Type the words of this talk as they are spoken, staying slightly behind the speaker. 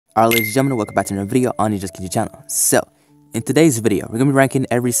Alright, ladies and gentlemen, welcome back to another video on your JustKenshi channel. So, in today's video, we're going to be ranking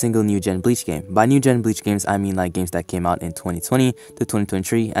every single new gen Bleach game. By new gen Bleach games, I mean like games that came out in 2020 to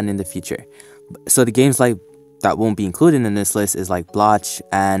 2023 and in the future. So the games like that won't be included in this list is like Bleach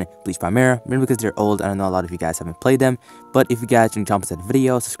and Bleach Primera, mainly because they're old and I know a lot of you guys haven't played them. But if you guys can jump into the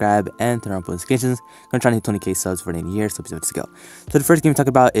video, subscribe, and turn on notifications, I'm going to try to hit 20k subs for the end of the year, so please let's go. So the first game we talk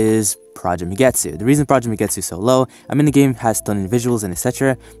about is Project Migetsu. The reason Project Migetsu is so low, I mean the game has stunning visuals and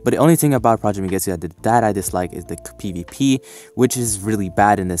etc, but the only thing about Project Migetsu that I dislike is the PvP, which is really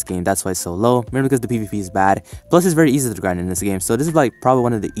bad in this game. That's why it's so low, mainly because the PvP is bad, plus it's very easy to grind in this game. So this is like probably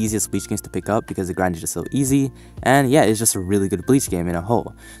one of the easiest Bleach games to pick up because the grind is just so easy, and yeah, it's just a really good Bleach game in a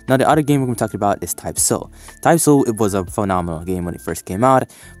whole. Now the other game we're going to talk about is Type Soul. Type Soul, it was a phenomenal game when it first came out,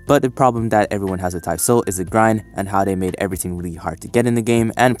 but the problem that everyone has with Type Soul is the grind and how they made everything really hard to get in the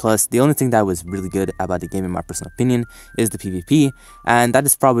game, and plus the only thing that was really good about the game in my personal opinion is the PvP, and that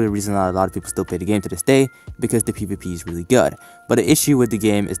is probably the reason that a lot of people still play the game to this day, because the PvP is really good. But the issue with the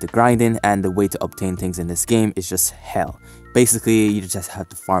game is the grinding, and the way to obtain things in this game is just hell. Basically, you just have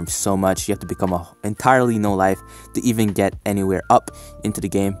to farm so much. You have to become a entirely no life to even get anywhere up into the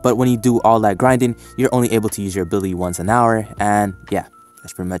game. But when you do all that grinding, you're only able to use your ability once an hour, and yeah,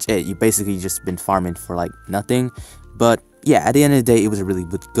 that's pretty much it. You basically just been farming for like nothing. But yeah, at the end of the day, it was a really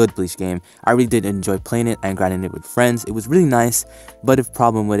good Bleach game. I really did enjoy playing it and grinding it with friends. It was really nice, but the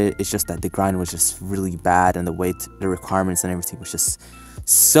problem with it is just that the grind was just really bad, and the requirements and everything was just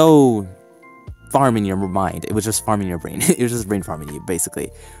so farming your mind. It was just farming your brain. It was just brain farming you,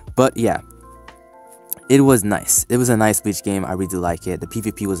 basically. But yeah, it was nice. It was a nice Bleach game. I really do like it. The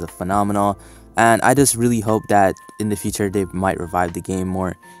PvP was phenomenal, and I just really hope that in the future they might revive the game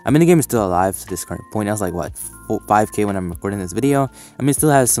more. I mean, the game is still alive to this current point. I was like, what, 5k when I'm recording this video. I mean, it still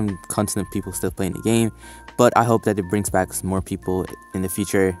has some constant people still playing the game, but I hope that it brings back some more people in the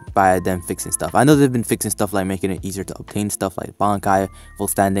future by them fixing stuff. I know they've been fixing stuff like making it easier to obtain stuff like Bankai, Full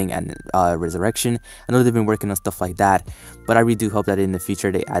Standing, and Resurrection. I know they've been working on stuff like that, but I really do hope that in the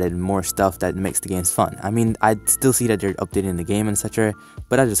future they added more stuff that makes the games fun. I mean, I still see that they're updating the game and etc,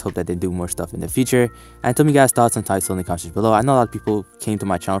 but I just hope that they do more stuff in the future. And tell me guys thoughts on Type Soul in the comments below. I know a lot of people came to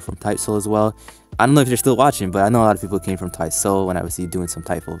my channel from Type Soul as well. I don't know if you're still watching, but I know a lot of people came from Type Soul when I was doing some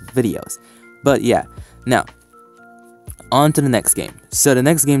Type Soul videos. But yeah, now on to the next game. So the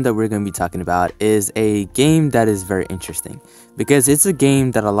next game that we're going to be talking about is a game that is very interesting because it's a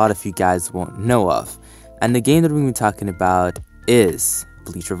game that a lot of you guys won't know of. And the game that we're going to be talking about is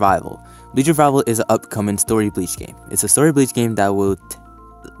Bleach Revival. Bleach Revival is an upcoming story Bleach game. It's a story Bleach game that will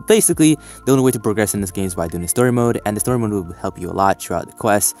basically, the only way to progress in this game is by doing the story mode, and the story mode will help you a lot throughout the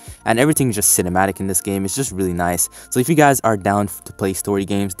quest, and everything is just cinematic in this game. It's just really nice. So if you guys are down to play story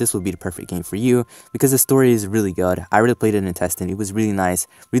games, this will be the perfect game for you because the story is really good. I really played it in testing. It was really nice.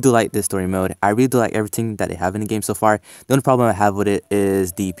 Really do like this story mode. I really do like everything that they have in the game so far. The only problem I have with it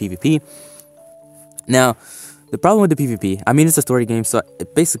is the PvP. Now, the problem with the PvP, I mean, it's a story game, so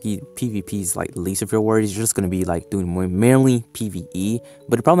basically PvP is like the least of your worries. You're just going to be like doing more mainly PvE.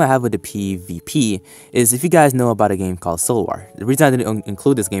 But the problem I have with the PvP is, if you guys know about a game called Soul War, the reason I didn't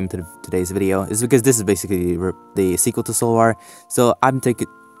include this game to today's video is because this is basically the sequel to Soul War. So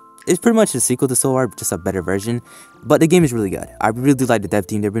it's pretty much a sequel to Soul War, just a better version. But the game is really good. I really do like the dev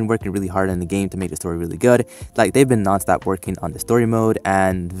team. They've been working really hard on the game to make the story really good. Like, they've been non-stop working on the story mode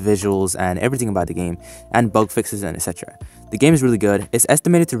and visuals and everything about the game, and bug fixes and etc. The game is really good. It's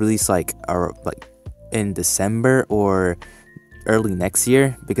estimated to release like in December or early next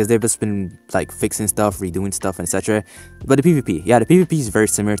year, because they've just been like fixing stuff, redoing stuff, and etc. But the PvP, yeah, the PvP is very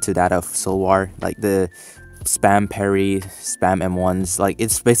similar to that of Soul War. Like the spam parry, spam M1s, like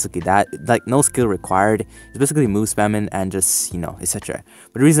it's basically that, like no skill required. It's basically move spamming and just, you know, etc.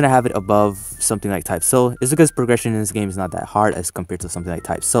 But the reason I have it above something like Type Soul is because progression in this game is not that hard as compared to something like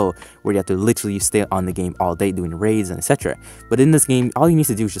Type Soul, where you have to literally stay on the game all day doing raids and etc. But in this game, all you need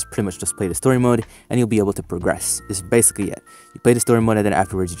to do is just pretty much just play the story mode and you'll be able to progress. It's basically it. You play the story mode and then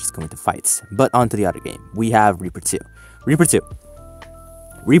afterwards you just go into fights. But on to the other game, we have Reaper 2.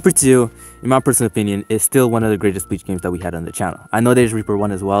 Reaper 2, in my personal opinion, is still one of the greatest Bleach games that we had on the channel. I know there's Reaper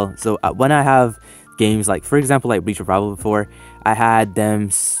 1 as well, so when I have games like, for example, like Bleach Revival before, I had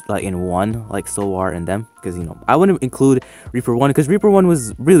them like in one, like Soul War and them, because, you know, I wouldn't include Reaper 1 because Reaper 1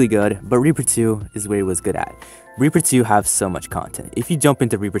 was really good, but Reaper 2 is where it was good at. Reaper 2 have so much content. If you jump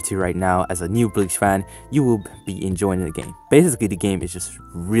into Reaper 2 right now as a new Bleach fan, you will be enjoying the game. Basically, the game is just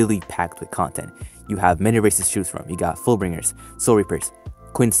really packed with content. You have many races to choose from. You got Fullbringers, Soul Reapers,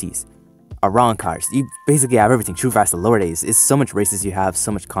 Quincy's, wrong cars. You basically have everything. True, fast, and lower days. It's so much races you have,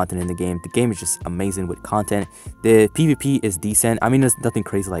 so much content in the game. The game is just amazing with content. The PvP is decent. I mean, there's nothing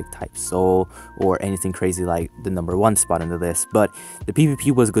crazy like Type Soul or anything crazy like the #1 spot on the list, but the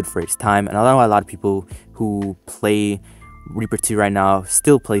PvP was good for its time, and I know a lot of people who play Reaper 2 right now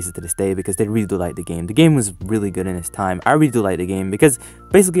still plays it to this day because they really do like the game. The game was really good in its time. I really do like the game because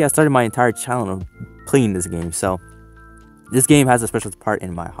basically I started my entire channel playing this game, so this game has a special spot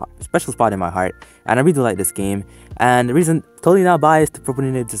in my heart, and I really do like this game. And the reason, totally not biased for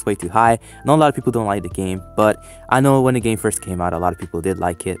putting it just way too high. I know a lot of people don't like the game, but I know when the game first came out, a lot of people did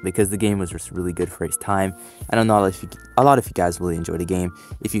like it because the game was just really good for its time. And I know a lot of you guys really enjoy the game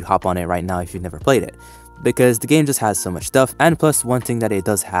if you hop on it right now if you've never played it, because the game just has so much stuff. And plus, one thing that it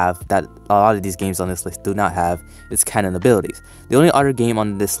does have that a lot of these games on this list do not have is canon abilities. The only other game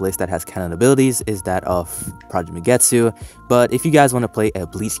on this list that has canon abilities is that of Project Megetsu. But if you guys want to play a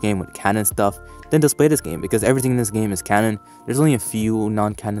Bleach game with canon stuff, then just play this game because everything in this game is canon. There's only a few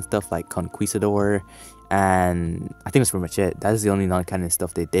non-canon stuff like Conquistador, and I think that's pretty much it. That is the only non-canon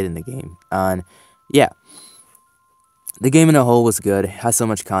stuff they did in the game. And yeah, the game in a whole was good. It has so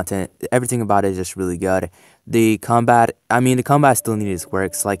much content. Everything about it is just really good. The combat, the combat still needs its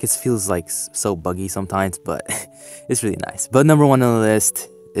works. Like, it feels like so buggy sometimes, but it's really nice. But #1 on the list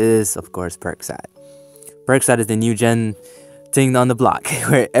is, of course, Perksad. Perksad is the new gen thing on the block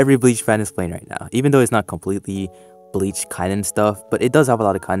where every Bleach fan is playing right now. Even though it's not completely Bleach canon stuff, but it does have a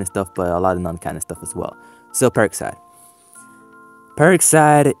lot of canon stuff, but a lot of non-canon stuff as well. So Perksad.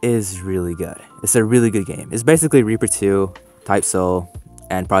 Perksad is really good. It's a really good game. It's basically Reaper 2, Type Soul,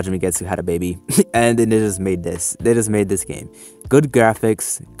 and Project Megetsu had a baby, and then they just made this. They just made this game. Good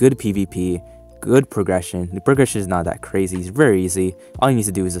graphics, good PvP, good progression. The progression is not that crazy. It's very easy. All you need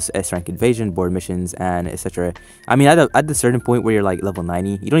to do is just S-rank invasion, board missions, and etc. I mean, at a certain point where you're like level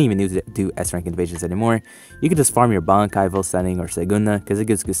 90, you don't even need to do S-rank invasions anymore. You can just farm your Bankai, Volsetting, or Segunda, because it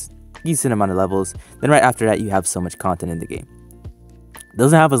gives a decent amount of levels. Then right after that, you have so much content in the game. It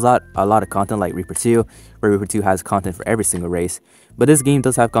doesn't have a lot of content like Reaper 2, where Reaper 2 has content for every single race, but this game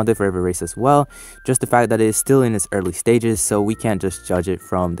does have content for every race as well. Just the fact that it is still in its early stages, so we can't just judge it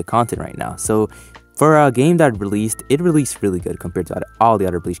from the content right now. So for a game that it released really good compared to all the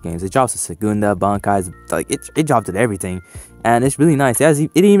other Bleach games. It drops a Segunda, Bankai's, like it dropped at everything, and it's really nice. It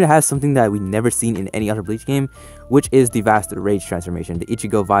even has something that we never seen in any other Bleach game, which is the Vast Rage transformation, the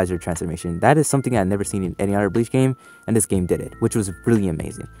Ichigo Visor transformation. That is something I've never seen in any other Bleach game, and this game did it, which was really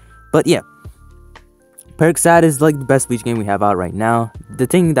amazing. But yeah, Perksad is like the best Bleach game we have out right now. The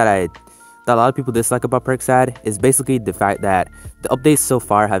thing that a lot of people dislike about Perksad is basically the fact that the updates so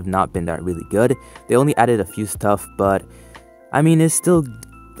far have not been that really good. They only added a few stuff, but I mean, it's still,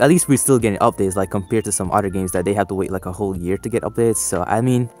 at least we're still getting updates, like compared to some other games that they have to wait like a whole year to get updates. So I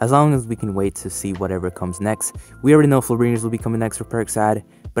mean, as long as we can wait to see whatever comes next. We already know Florinians will be coming next for Perksad,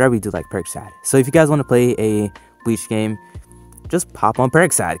 but I really do like Perksad. So if you guys want to play a Bleach game, just pop on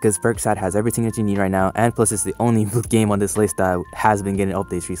Perksad, because Perksad has everything that you need right now, and plus it's the only game on this list that has been getting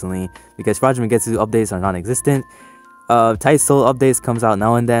updates recently, because Project Megetsu updates are non-existent. Type Soul updates comes out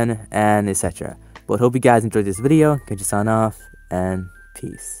now and then, and etc. But hope you guys enjoyed this video. Catch you sign off, and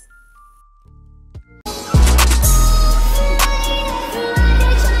peace.